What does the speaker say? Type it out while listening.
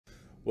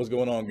What's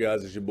going on,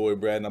 guys? It's your boy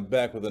Brad, and I'm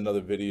back with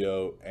another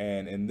video.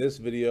 And in this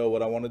video,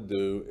 what I want to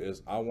do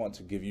is I want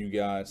to give you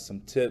guys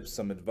some tips,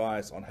 some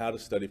advice on how to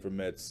study for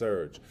Med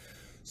Surg,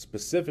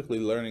 specifically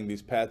learning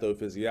these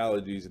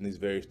pathophysiologies and these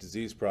various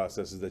disease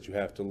processes that you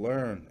have to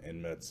learn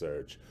in Med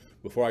Surg.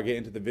 Before I get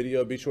into the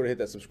video, be sure to hit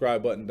that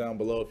subscribe button down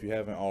below if you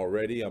haven't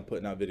already. I'm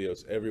putting out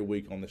videos every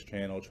week on this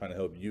channel trying to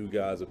help you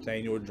guys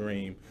obtain your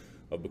dream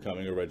of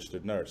becoming a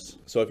registered nurse.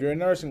 So if you're in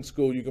nursing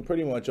school, you can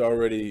pretty much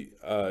already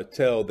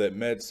tell that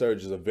Med Surg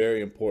is a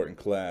very important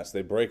class.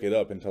 They break it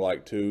up into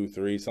like 2,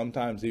 3,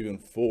 sometimes even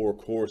 4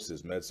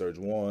 courses: Med Surg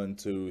 1,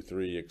 2,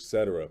 3,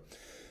 etc.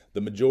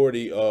 The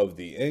majority of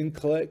the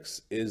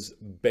NCLEX is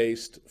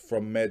based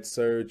from Med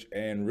Surg,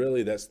 and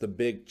really that's the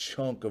big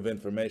chunk of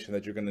information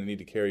that you're going to need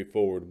to carry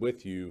forward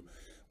with you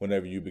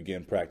whenever you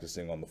begin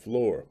practicing on the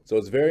floor. So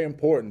it's very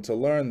important to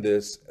learn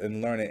this and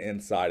learn it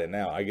inside and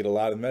out. I get a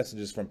lot of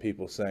messages from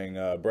people saying,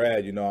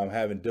 Brad, I'm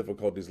having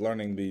difficulties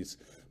learning these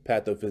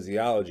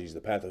pathophysiologies.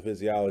 The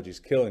pathophysiology is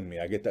killing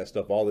me. I get that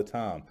stuff all the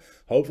time.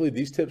 Hopefully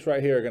these tips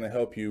right here are going to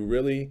help you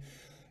really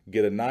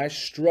get a nice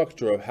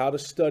structure of how to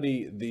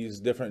study these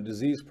different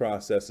disease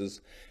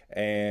processes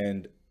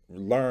and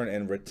learn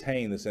and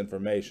retain this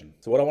information.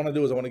 So what I want to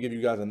do is I want to give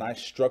you guys a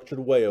nice structured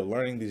way of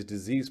learning these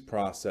disease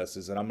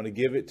processes, and I'm going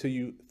to give it to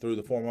you through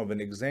the form of an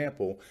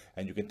example,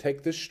 and you can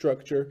take this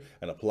structure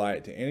and apply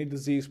it to any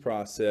disease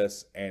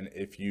process, and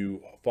if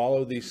you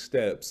follow these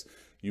steps,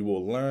 you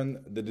will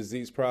learn the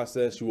disease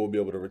process, you will be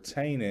able to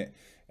retain it,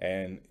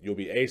 and you'll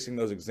be acing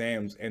those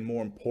exams, and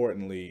more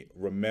importantly,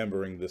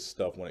 remembering this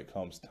stuff when it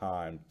comes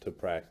time to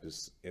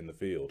practice in the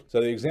field. So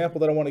the example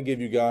that I want to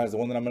give you guys, the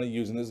one that I'm going to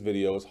use in this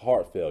video, is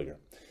heart failure.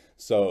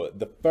 So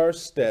the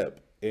first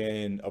step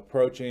in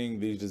approaching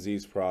these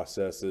disease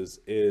processes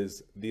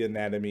is the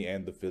anatomy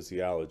and the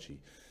physiology.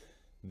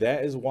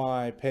 That is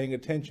why paying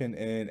attention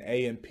in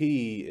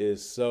A&P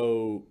is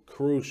so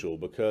crucial,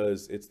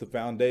 because it's the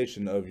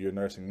foundation of your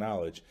nursing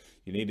knowledge.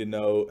 You need to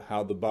know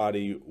how the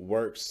body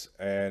works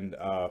and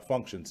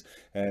functions.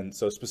 And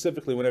so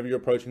specifically, whenever you're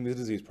approaching these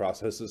disease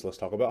processes, let's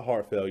talk about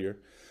heart failure,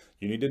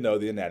 you need to know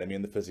the anatomy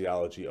and the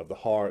physiology of the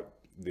heart,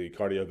 the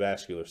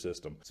cardiovascular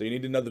system. So you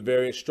need to know the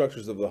various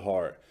structures of the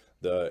heart,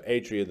 the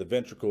atria, the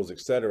ventricles,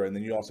 etc. And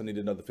then you also need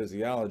to know the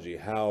physiology,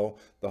 how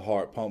the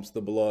heart pumps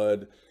the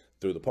blood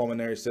through the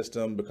pulmonary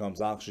system, becomes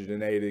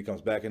oxygenated,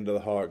 comes back into the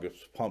heart,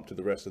 gets pumped to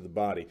the rest of the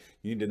body.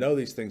 You need to know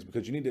these things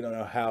because you need to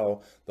know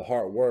how the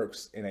heart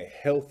works in a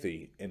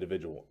healthy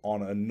individual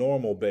on a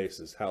normal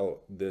basis,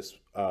 how this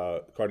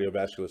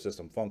cardiovascular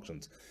system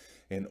functions,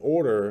 in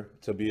order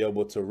to be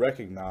able to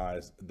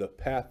recognize the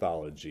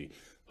pathology,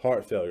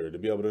 heart failure, to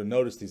be able to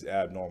notice these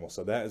abnormal.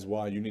 So that is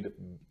why you need to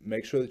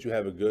make sure that you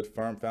have a good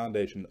firm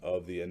foundation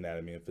of the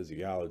anatomy and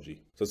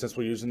physiology. So since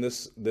we're using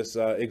this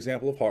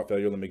example of heart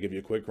failure, let me give you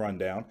a quick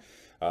rundown.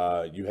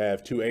 You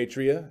have 2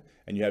 atria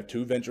and you have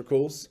 2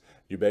 ventricles.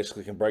 You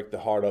basically can break the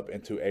heart up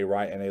into a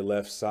right and a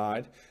left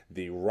side.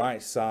 The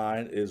right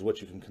side is what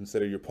you can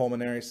consider your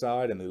pulmonary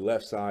side, and the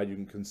left side you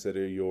can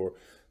consider your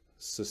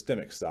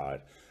systemic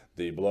side.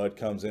 The blood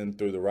comes in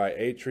through the right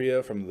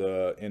atria from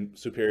the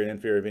superior and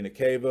inferior vena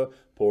cava,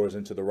 pours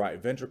into the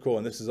right ventricle,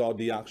 and this is all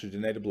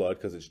deoxygenated blood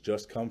because it's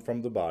just come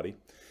from the body.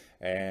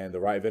 And the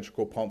right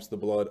ventricle pumps the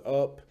blood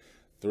up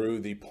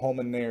through the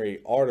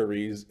pulmonary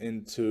arteries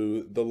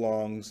into the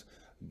lungs.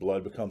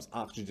 Blood becomes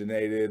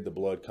oxygenated, the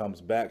blood comes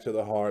back to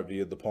the heart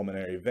via the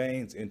pulmonary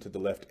veins into the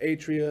left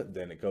atria,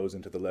 then it goes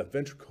into the left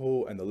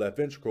ventricle, and the left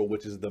ventricle,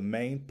 which is the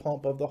main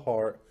pump of the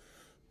heart,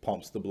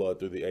 pumps the blood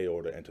through the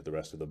aorta into the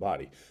rest of the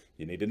body.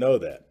 You need to know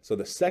that. So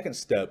the second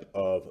step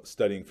of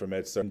studying for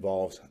Med Surg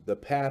involves the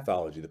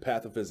pathology, the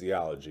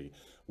pathophysiology.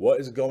 What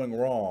is going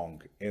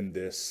wrong in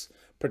this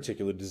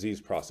particular disease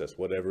process,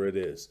 whatever it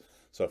is?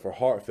 So for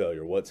heart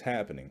failure, what's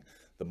happening?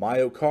 The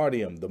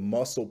myocardium, the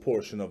muscle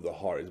portion of the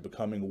heart, is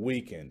becoming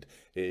weakened.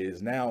 It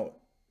is now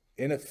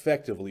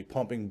ineffectively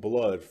pumping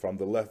blood from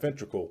the left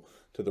ventricle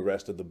to the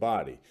rest of the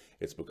body.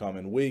 It's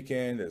becoming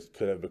weakened. It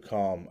could have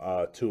become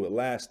too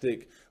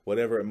elastic,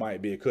 whatever it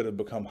might be. It could have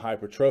become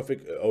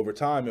hypertrophic. Over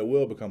time, it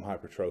will become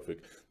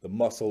hypertrophic. The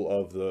muscle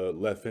of the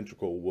left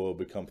ventricle will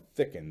become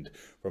thickened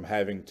from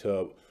having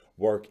to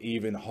work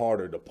even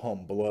harder to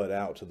pump blood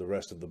out to the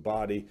rest of the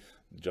body.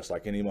 Just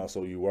like any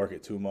muscle, you work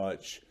it too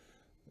much,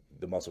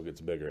 the muscle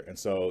gets bigger. And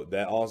so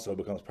that also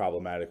becomes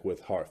problematic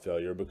with heart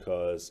failure,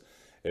 because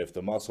if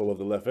the muscle of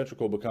the left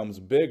ventricle becomes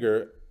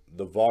bigger,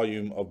 the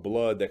volume of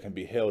blood that can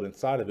be held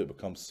inside of it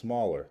becomes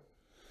smaller.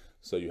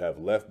 So you have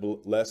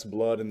less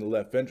blood in the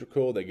left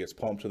ventricle that gets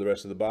pumped to the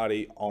rest of the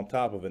body on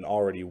top of an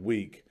already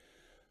weak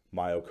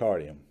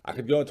myocardium. I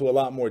could go into a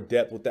lot more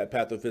depth with that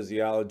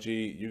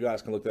pathophysiology. You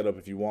guys can look that up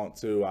if you want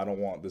to. I don't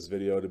want this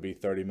video to be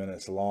 30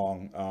 minutes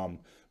long,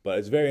 but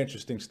it's very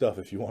interesting stuff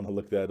if you want to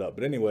look that up.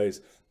 But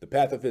anyways, the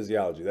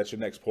pathophysiology, that's your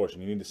next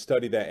portion. You need to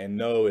study that and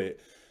know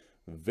it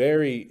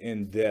very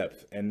in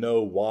depth and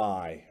know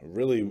why.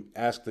 Really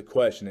ask the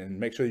question and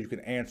make sure you can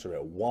answer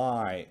it.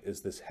 Why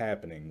is this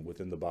happening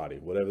within the body,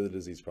 whatever the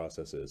disease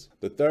process is?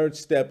 The third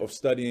step of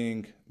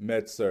studying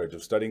Med Surg,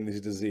 of studying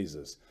these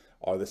diseases,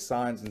 are the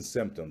signs and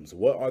symptoms.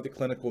 What are the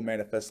clinical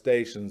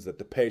manifestations that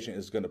the patient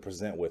is going to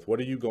present with? What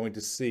are you going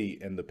to see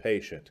in the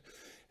patient?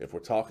 If we're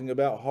talking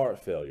about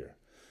heart failure,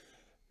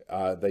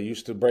 they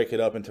used to break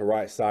it up into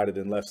right-sided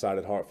and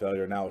left-sided heart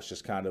failure. Now it's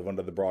just kind of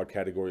under the broad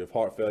category of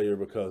heart failure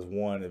because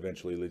one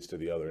eventually leads to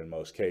the other in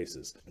most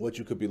cases. What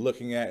you could be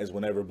looking at is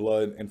whenever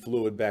blood and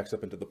fluid backs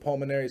up into the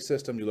pulmonary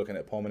system, you're looking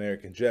at pulmonary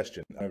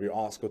congestion. Whenever you're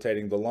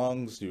auscultating the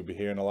lungs, you'll be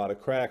hearing a lot of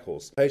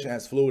crackles. The patient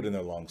has fluid in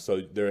their lungs,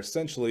 so they're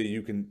essentially,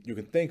 you can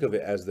think of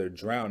it as they're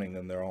drowning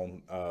in their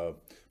own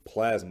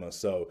plasma.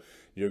 So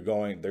they're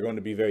going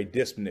to be very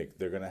dyspneic.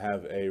 They're going to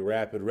have a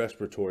rapid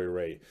respiratory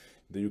rate.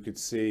 You could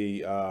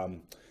see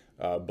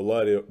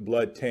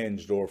blood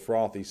tinged or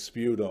frothy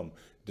sputum,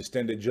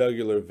 distended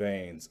jugular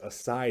veins,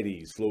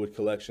 ascites, fluid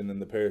collection in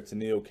the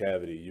peritoneal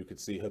cavity. You could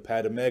see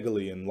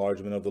hepatomegaly,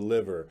 enlargement of the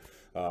liver,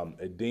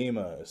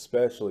 edema,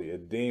 especially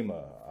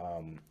edema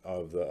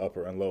of the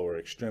upper and lower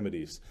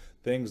extremities.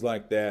 Things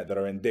like that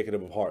are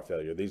indicative of heart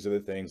failure. These are the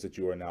things that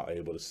you are now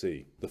able to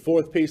see. The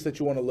fourth piece that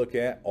you want to look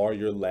at are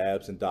your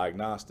labs and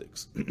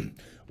diagnostics.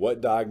 What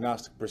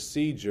diagnostic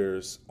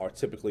procedures are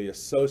typically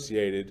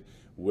associated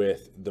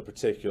with the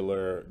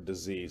particular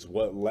disease?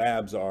 What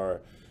labs do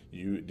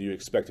you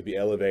expect to be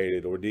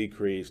elevated or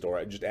decreased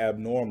or just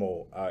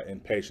abnormal in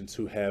patients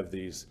who have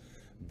these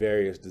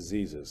various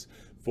diseases?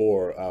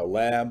 For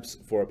labs,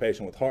 for a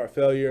patient with heart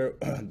failure,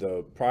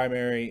 the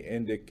primary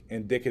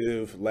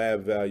indicative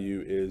lab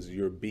value is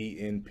your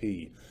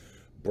BNP,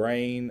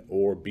 brain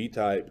or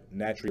B-type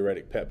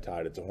natriuretic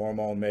peptide. It's a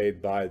hormone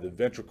made by the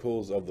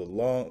ventricles of the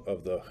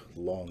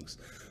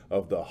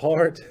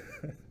heart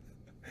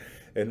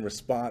in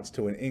response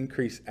to an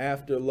increased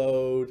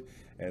afterload.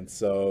 And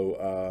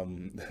so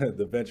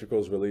the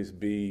ventricles release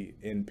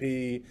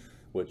BNP,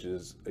 which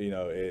is,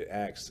 it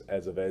acts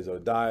as a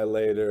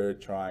vasodilator,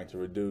 trying to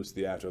reduce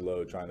the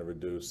afterload, trying to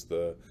reduce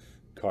the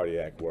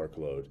cardiac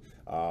workload.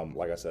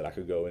 Like I said, I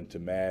could go into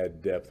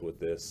mad depth with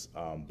this,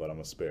 but I'm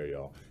gonna spare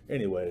y'all.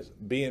 Anyways,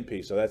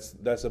 BNP, so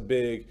that's a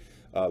big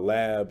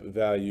lab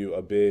value,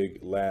 a big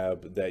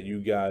lab that you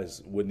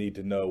guys would need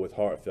to know with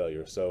heart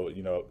failure. So,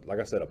 like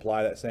I said,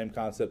 apply that same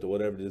concept to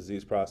whatever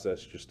disease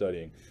process you're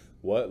studying.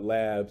 What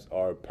labs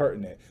are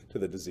pertinent to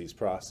the disease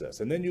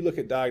process? And then you look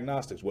at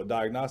diagnostics. What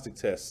diagnostic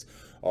tests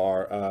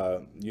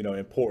are,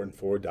 important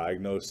for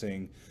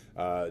diagnosing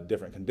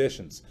different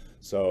conditions?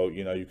 So,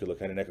 you could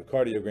look at an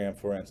echocardiogram,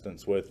 for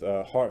instance, with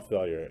heart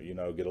failure.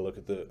 Get a look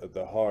at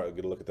the heart,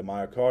 get a look at the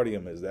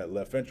myocardium. Is that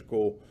left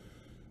ventricle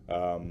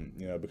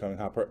becoming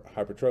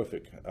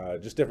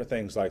hypertrophic? Just different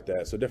things like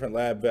that. So different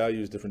lab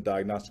values, different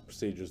diagnostic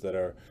procedures that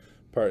are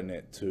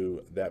pertinent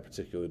to that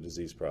particular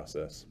disease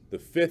process. The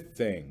fifth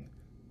thing,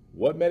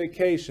 what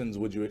medications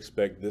would you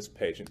expect this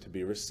patient to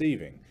be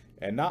receiving?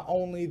 And not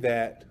only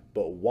that,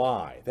 but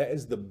why? That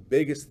is the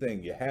biggest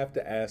thing. You have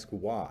to ask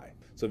why.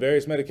 So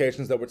various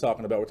medications that we're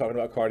talking about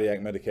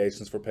cardiac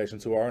medications for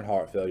patients who are in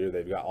heart failure.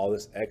 They've got all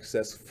this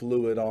excess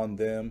fluid on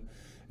them,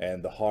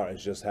 and the heart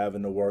is just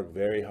having to work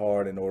very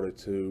hard in order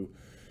to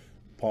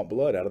pump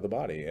blood out of the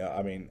body.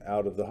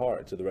 Out of the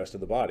heart to the rest of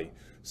the body.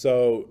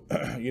 So,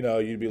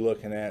 you'd be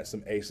looking at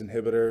some ACE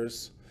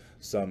inhibitors,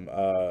 some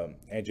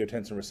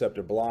angiotensin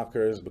receptor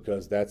blockers,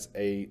 because that's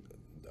a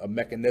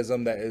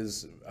mechanism that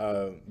is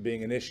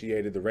being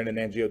initiated, the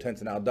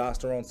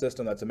renin-angiotensin-aldosterone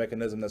system. That's a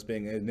mechanism that's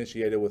being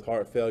initiated with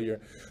heart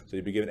failure. So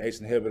you'd be given ACE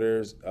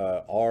inhibitors,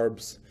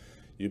 ARBs,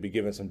 you'd be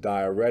given some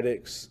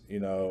diuretics,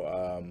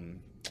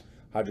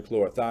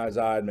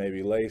 hydrochlorothiazide,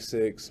 maybe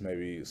Lasix,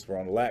 maybe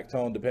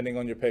spironolactone, depending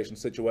on your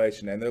patient's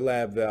situation and their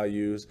lab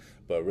values,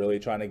 but really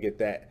trying to get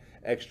that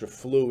extra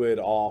fluid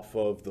off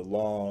of the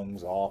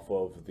lungs, off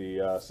of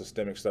the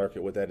systemic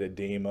circuit with that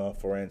edema,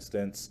 for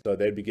instance. So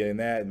they'd be getting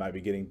that. It might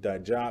be getting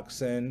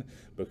digoxin,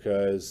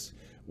 because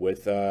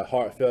with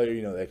heart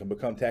failure, they can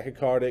become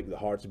tachycardic. The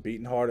heart's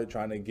beating harder,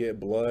 trying to get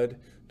blood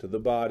to the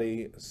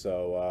body.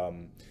 So,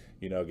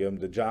 give them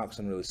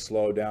digoxin, really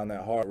slow down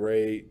that heart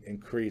rate,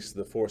 increase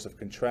the force of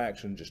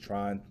contraction, just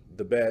trying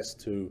the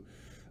best to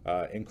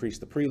increase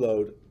the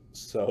preload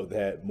so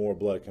that more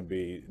blood can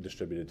be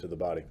distributed to the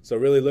body. So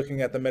really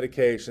looking at the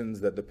medications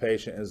that the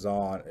patient is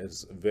on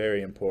is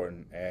very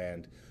important,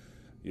 and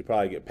you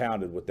probably get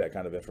pounded with that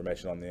kind of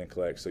information on the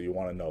NCLEX, so you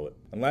want to know it.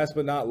 And last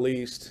but not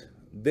least,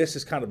 this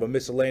is kind of a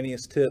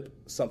miscellaneous tip,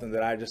 something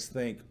that I just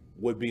think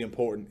would be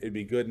important. It'd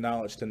be good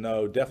knowledge to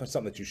know, definitely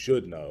something that you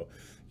should know.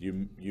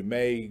 You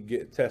may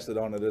get tested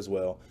on it as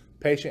well.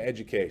 Patient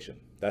education,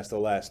 that's the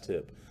last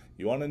tip.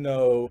 You want to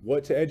know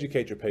what to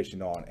educate your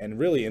patient on. And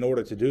really, in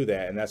order to do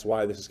that, and that's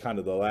why this is kind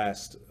of the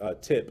last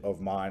tip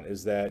of mine,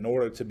 is that in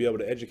order to be able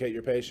to educate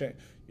your patient,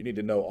 you need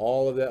to know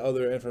all of that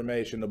other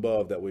information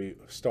above that we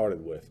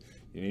started with.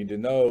 You need to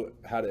know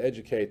how to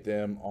educate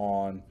them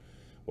on,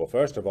 well,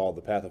 first of all,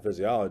 the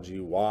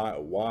pathophysiology,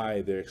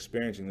 why they're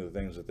experiencing the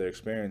things that they're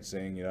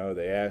experiencing.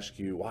 They ask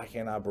you, why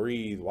can't I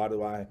breathe?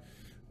 Why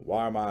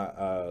are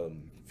my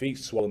feet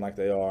swollen like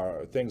they are,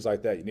 or things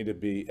like that. You need to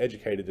be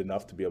educated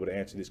enough to be able to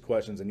answer these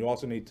questions. And you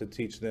also need to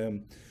teach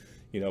them,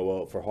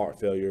 for heart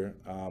failure,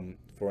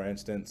 for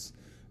instance,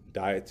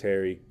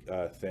 dietary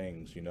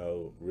things, you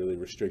know, really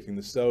restricting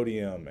the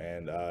sodium,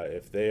 and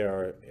if they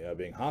are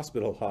being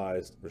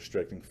hospitalized,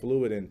 restricting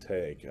fluid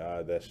intake.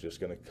 That's just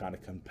going to kind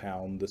of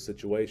compound the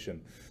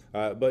situation.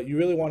 But you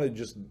really want to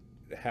just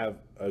have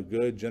a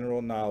good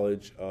general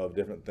knowledge of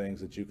different things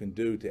that you can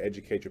do to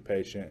educate your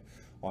patient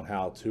on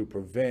how to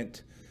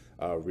prevent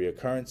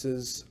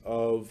reoccurrences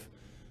of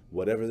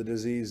whatever the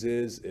disease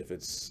is, if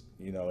it's,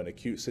 you know, an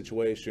acute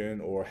situation,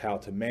 or how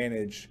to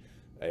manage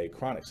a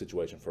chronic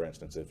situation. For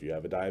instance, if you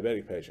have a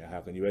diabetic patient, how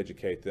can you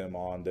educate them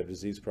on their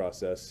disease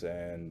process,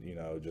 and, you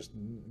know, just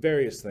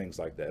various things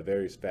like that,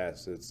 various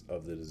facets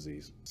of the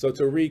disease. So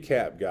to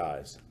recap,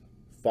 guys,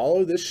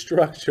 follow this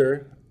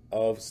structure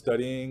of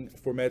studying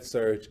for Med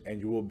Surg and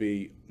you will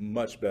be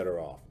much better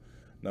off.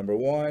 Number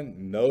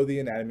one, know the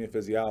anatomy and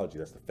physiology.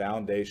 That's the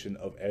foundation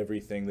of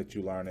everything that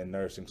you learn in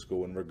nursing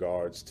school in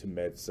regards to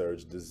Med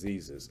Surg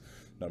diseases.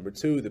 Number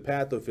two, the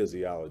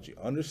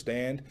pathophysiology.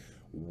 Understand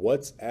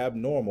what's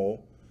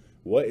abnormal,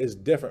 what is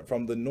different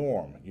from the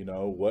norm. You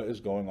know, what is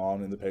going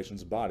on in the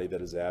patient's body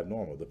that is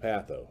abnormal, the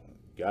patho.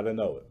 Got to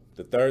know it.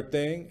 The third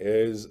thing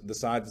is the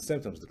signs and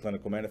symptoms, the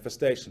clinical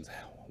manifestations.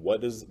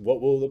 What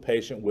will the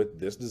patient with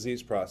this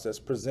disease process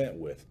present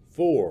with?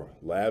 4,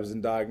 labs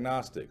and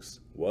diagnostics.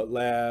 What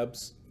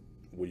labs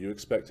will you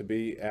expect to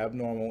be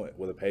abnormal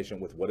with a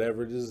patient with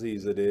whatever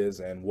disease it is,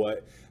 and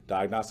what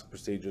diagnostic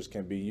procedures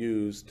can be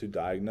used to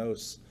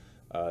diagnose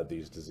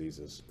these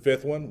diseases?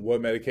 5th one,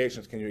 what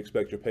medications can you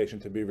expect your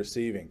patient to be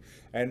receiving?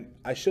 And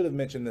I should have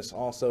mentioned this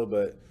also,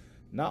 but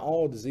not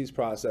all disease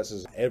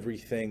processes,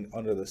 everything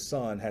under the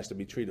sun has to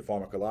be treated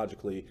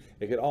pharmacologically.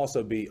 It could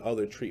also be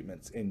other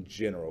treatments in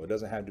general. It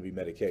doesn't have to be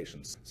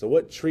medications. So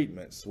what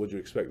treatments would you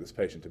expect this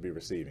patient to be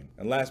receiving?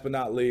 And last but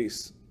not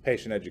least,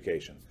 patient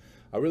education.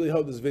 I really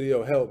hope this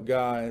video helped,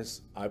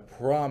 guys. I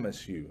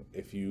promise you,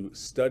 if you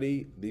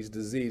study these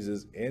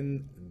diseases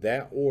in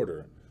that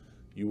order,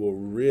 you will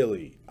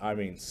really, I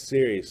mean,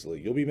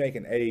 seriously, you'll be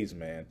making A's,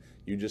 man.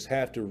 You just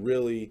have to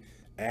really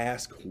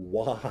ask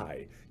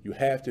why. You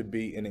have to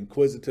be an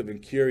inquisitive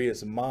and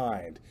curious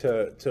mind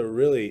to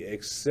really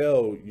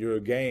excel your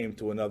game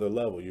to another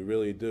level. You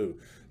really do.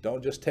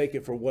 Don't just take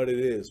it for what it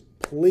is.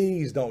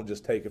 Please don't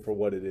just take it for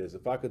what it is.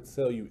 If I could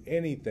tell you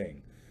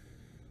anything,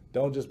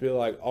 don't just be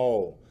like,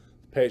 oh,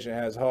 the patient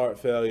has heart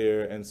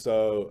failure and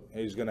so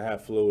he's going to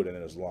have fluid in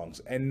his lungs,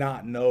 and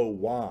not know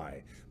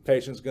why.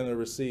 Patient's going to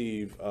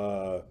receive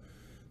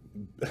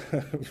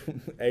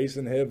ACE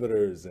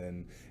inhibitors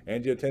and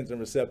angiotensin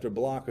receptor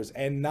blockers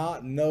and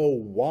not know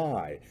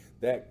why.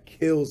 That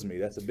kills me.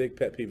 That's a big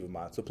pet peeve of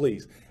mine. So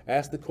please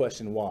ask the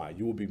question why.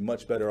 You will be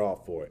much better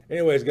off for it.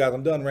 Anyways, guys,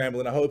 I'm done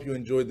rambling. I hope you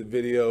enjoyed the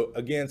video.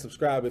 Again,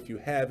 subscribe if you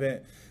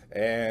haven't,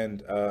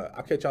 and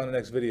I'll catch you on the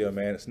next video,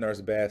 man. It's Nurse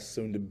Bass,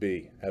 soon to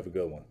be. Have a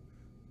good one.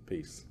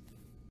 Peace.